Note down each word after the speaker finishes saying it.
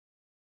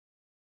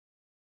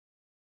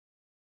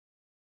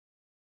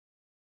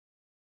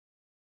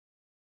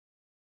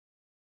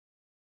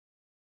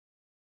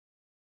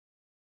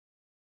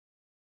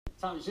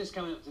Time is just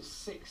coming up to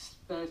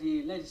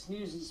 6:30. Latest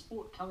news and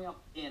sport coming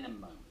up in a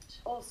moment.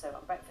 Also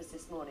on breakfast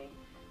this morning,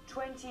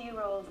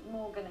 20-year-old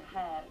Morgan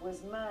Hehir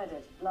was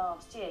murdered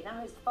last year.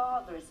 Now his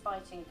father is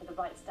fighting for the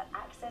rights to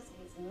access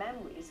his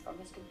memories from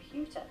his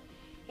computer.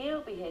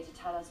 He'll be here to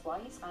tell us why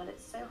he's found it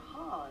so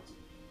hard.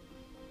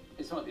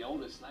 It's one of the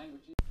oldest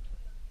languages.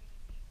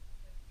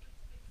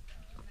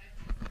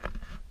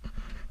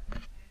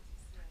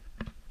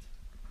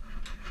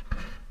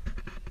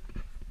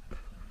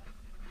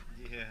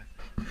 Yeah.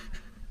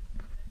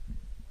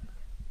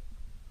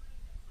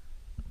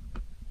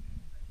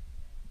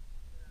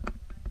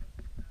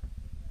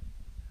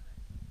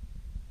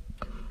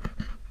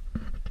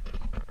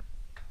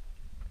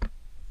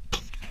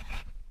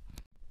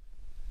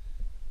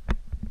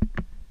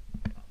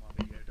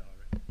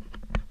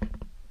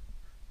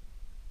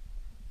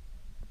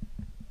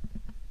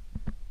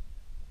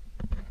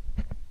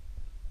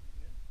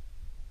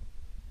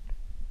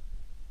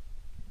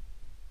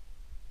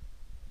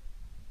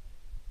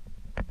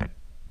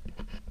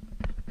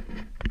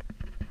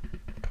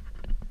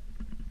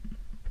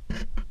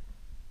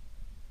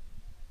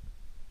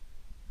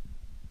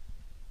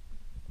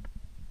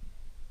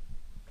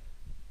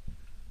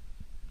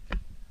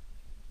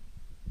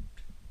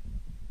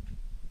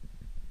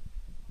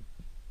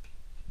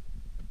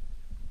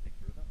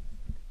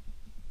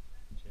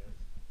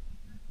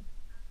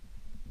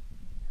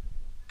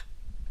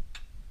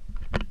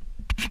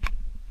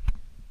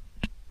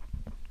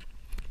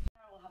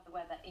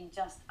 Weather in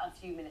just a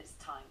few minutes'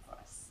 time for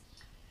us.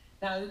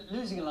 Now,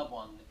 losing a loved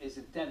one is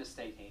a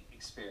devastating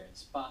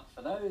experience, but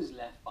for those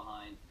left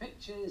behind,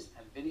 pictures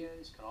and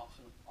videos can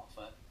often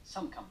offer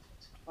some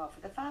comfort. Well,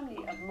 for the family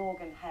of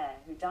Morgan Hehir,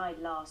 who died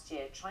last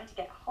year, trying to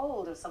get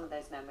hold of some of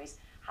those memories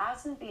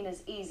hasn't been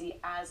as easy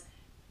as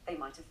they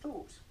might have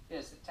thought.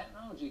 Yes, the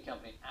technology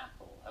company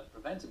Apple have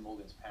prevented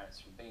Morgan's parents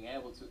from being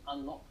able to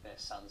unlock their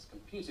son's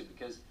computer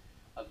because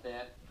of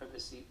their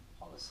privacy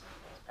policy.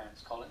 His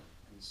parents, Colin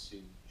and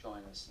Sue,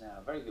 join us now.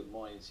 Very good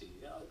morning to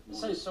you. I'm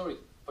so sorry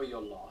for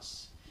your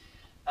loss.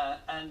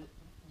 And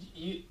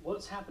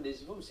what's happened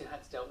is you've obviously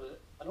had to deal with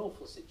an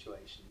awful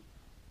situation,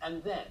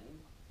 and then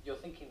you're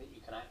thinking that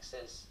you can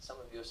access some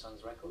of your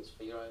son's records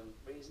for your own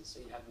reasons, so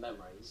you have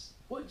memories.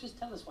 Just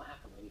tell us what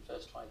happened when you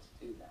first tried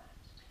to do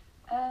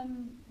that.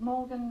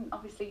 Morgan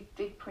obviously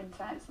did print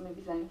out some of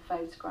his own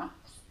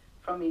photographs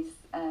from his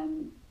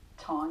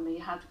time. He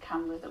had a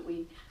camera that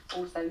we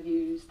also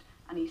used,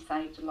 and he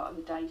saved a lot of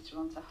the data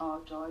onto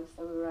hard drives,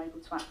 so we were able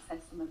to access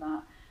some of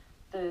that.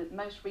 The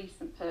most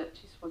recent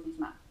purchase was his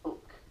Macbook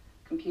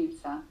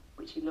computer,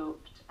 which he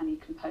loved, and he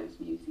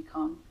composed music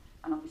on,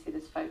 and obviously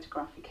there's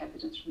photographic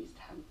evidence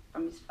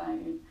from his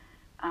phone,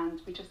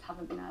 and we just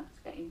haven't been able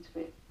to get into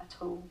it at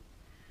all.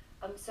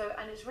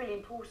 And it's really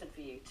important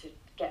for you to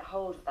get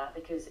hold of that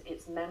because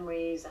it's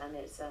memories and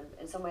it's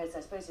in some ways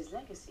I suppose his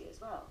legacy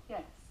as well.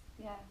 Yes,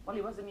 yeah. Well,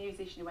 he was a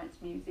musician. He went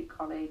to music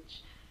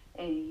college.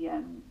 He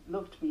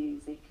loved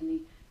music, and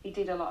he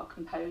did a lot of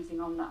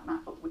composing on that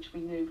MacBook, which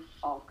we knew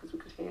of because we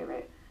could hear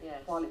it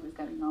while it was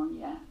going on.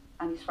 Yeah,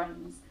 and his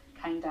friends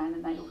came down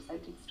and they also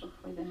did stuff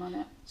with him on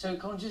it. So,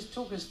 Colin, just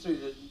talk us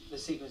through the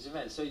sequence of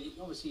events. So,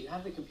 obviously, you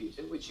have the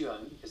computer, which you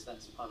own because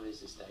that's part of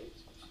his estate,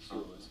 which is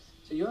yours.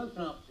 So, you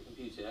open up the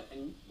computer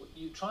and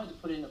you try to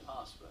put in a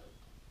password,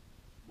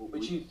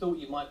 which you thought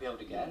you might be able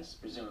to guess,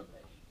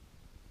 presumably,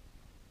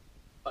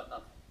 but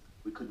nothing.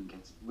 We couldn't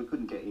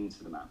get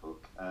into the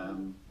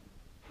MacBook.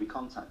 We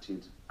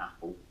contacted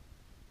Apple,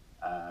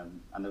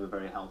 and they were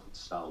very helpful to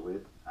start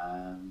with.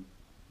 And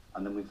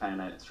then we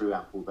found out through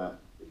Apple that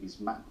his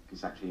MacBook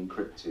is actually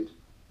encrypted,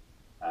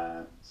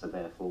 so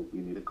therefore we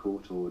need a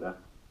court order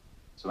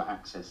to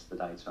access the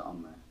data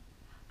on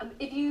there.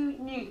 If you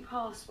knew the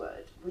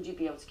password, would you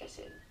be able to get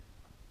in?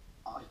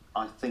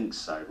 I think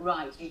so.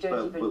 Right, you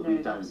don't even know. But we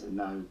don't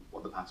know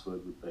what the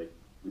password would be.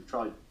 We've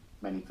tried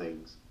many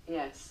things.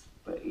 Yes.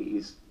 But it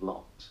is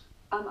locked.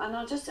 And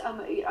I'll just, I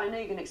know you're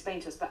going to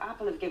explain to us, but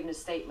Apple have given a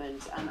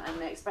statement and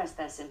they expressed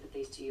their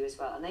sympathies to you as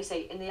well. And they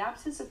say, in the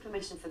absence of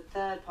permission for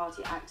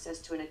third-party access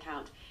to an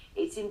account,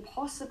 it's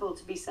impossible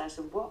to be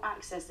certain what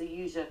access the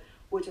user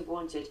would have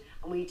wanted,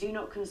 and we do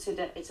not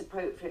consider it's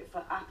appropriate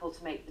for Apple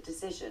to make the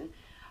decision.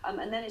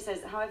 And then it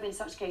says, however, in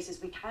such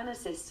cases, we can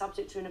assist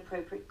subject to an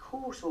appropriate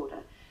court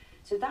order.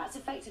 So that's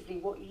effectively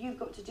what you've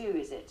got to do,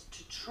 is it?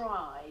 To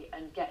try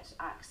and get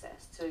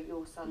access to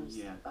your son's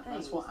things.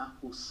 That's what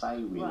Apple say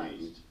we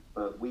need.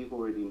 But we've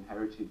already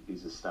inherited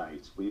his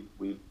estate.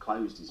 We've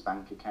closed his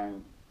bank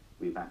account.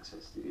 We've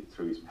accessed it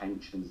through his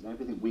pensions and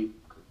everything.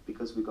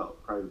 Because we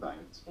got probate.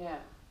 Yeah.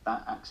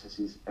 That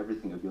accesses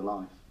everything of your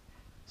life.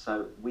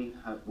 So we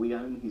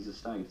own his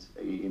estate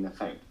in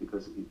effect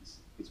because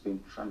it's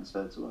been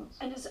transferred to us.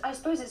 And I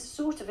suppose it's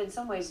sort of, in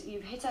some ways,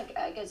 you've hit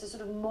against a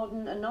sort of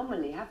modern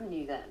anomaly, haven't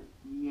you? Then.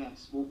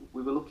 Yes. Well,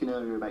 we were looking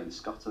earlier about the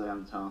Scott of the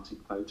Antarctic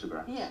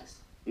photographs. Yes.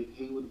 If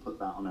he would have put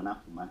that on an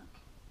Apple Mac,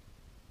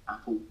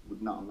 Apple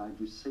would not allow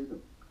you to see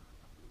them.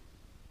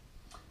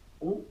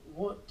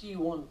 What do you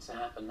want to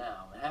happen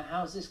now?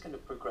 How's this going to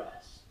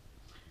progress?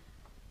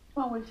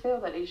 Well, we feel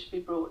that it should be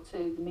brought to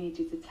the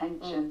media's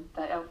attention.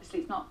 That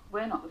obviously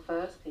we're not the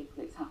first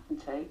people it's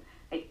happened to.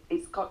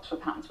 It's got to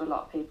have happened to a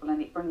lot of people,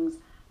 and it brings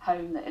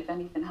home that if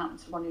anything happened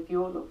to one of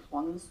your loved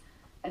ones,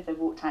 if they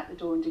walked out the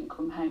door and didn't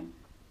come home,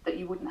 that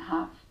you wouldn't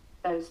have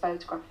those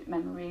photographic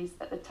memories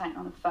that they're taken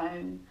on a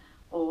phone,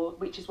 or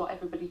which is what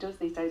everybody does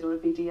these days, or a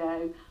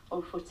video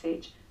or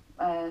footage.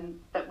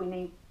 That we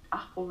need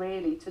Apple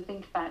really to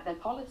think about their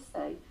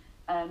policy.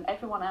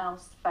 Everyone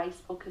else,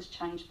 Facebook has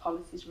changed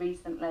policies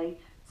recently.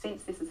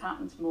 Since this has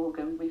happened to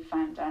Morgan, we've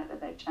found out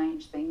that they've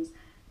changed things.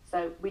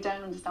 So we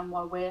don't understand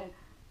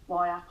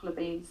why Apple are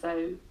being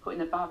so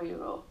putting a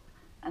barrier up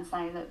and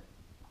saying that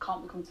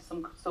can't we come to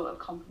some sort of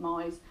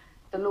compromise.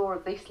 The law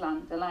of this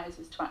land allows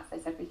us to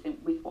access everything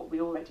with what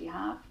we already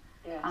have.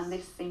 Yes. And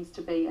this seems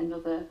to be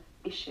another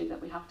issue that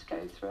we have to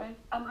go through.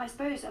 I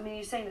suppose,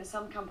 you're saying that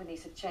some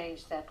companies have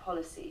changed their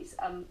policies.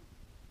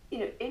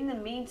 In the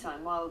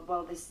meantime,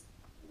 while this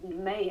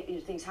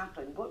things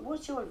happen,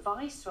 what's your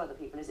advice to other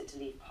people? Is it to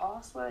leave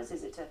passwords?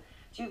 Is it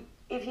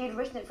if he had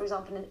written it, for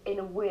example, in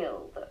a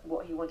will, that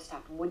what he wanted to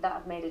happen, would that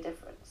have made a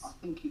difference? I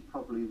think it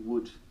probably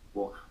would,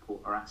 what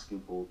Apple are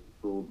asking for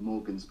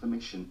Morgan's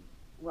permission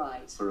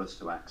Right. for us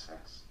to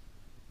access.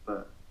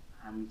 But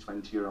how many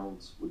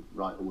 20-year-olds would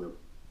write a will?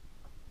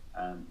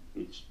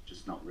 It's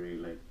just not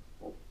really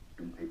what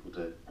young people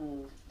do.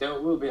 There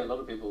will be a lot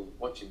of people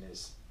watching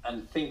this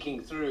and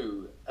thinking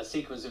through a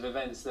sequence of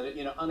events that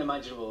are,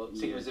 unimaginable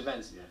sequence of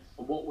events. Yes.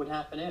 What would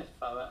happen if?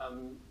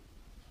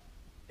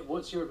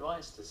 What's your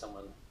advice to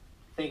someone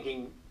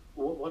thinking,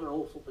 what an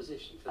awful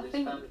position for this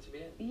family to be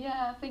in?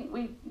 Yeah, I think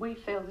we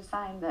feel the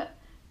same, that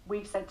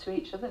we've said to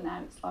each other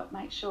now, it's like,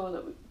 make sure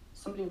that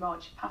somebody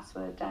writes your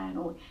password down,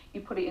 or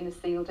you put it in a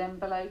sealed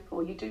envelope,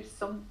 or you do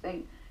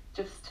something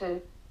just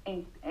to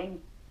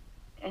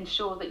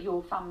ensure that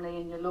your family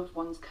and your loved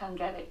ones can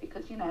get it,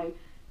 because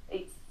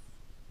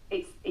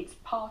it's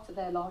part of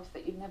their life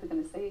that you're never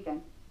going to see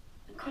again.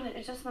 And Colin,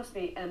 it just must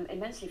be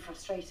immensely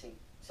frustrating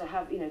to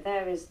have,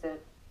 there is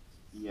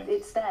Yes.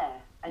 it's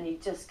there, and you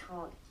just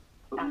can't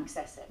But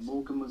access it.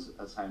 Morgan was,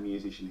 as a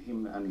musician,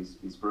 him and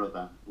his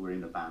brother were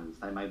in a band.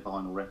 They made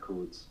vinyl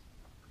records.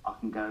 I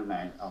can go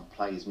now, I'll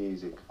play his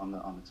music on the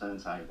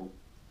turntable.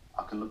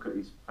 I can look at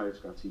his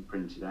photographs he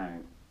printed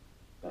out.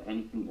 But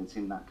anything that's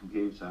in that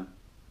computer,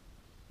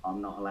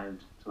 I'm not allowed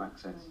to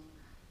access.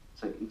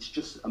 So it's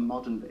just a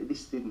modern,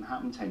 this didn't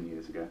happen 10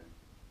 years ago.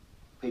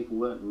 People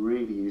weren't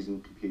really using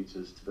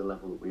computers to the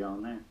level that we are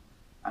now.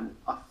 And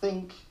I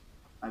think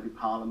maybe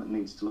Parliament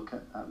needs to look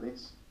at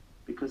this,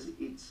 because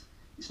it's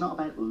not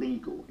about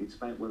legal, it's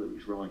about whether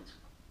it's right,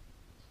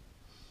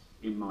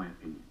 in my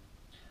opinion.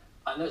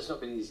 I know it's not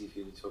been easy for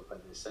you to talk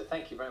about this, so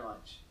thank you very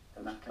much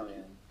for coming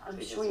in.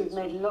 I'm sure you've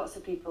made lots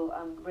of people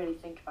really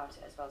think about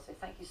it as well, so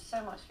thank you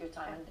so much for your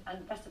time,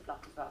 and best of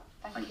luck as well.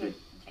 Thank you.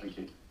 Thank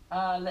you.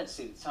 Let's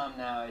see, the time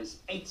now is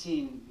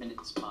 18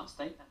 minutes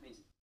past 8.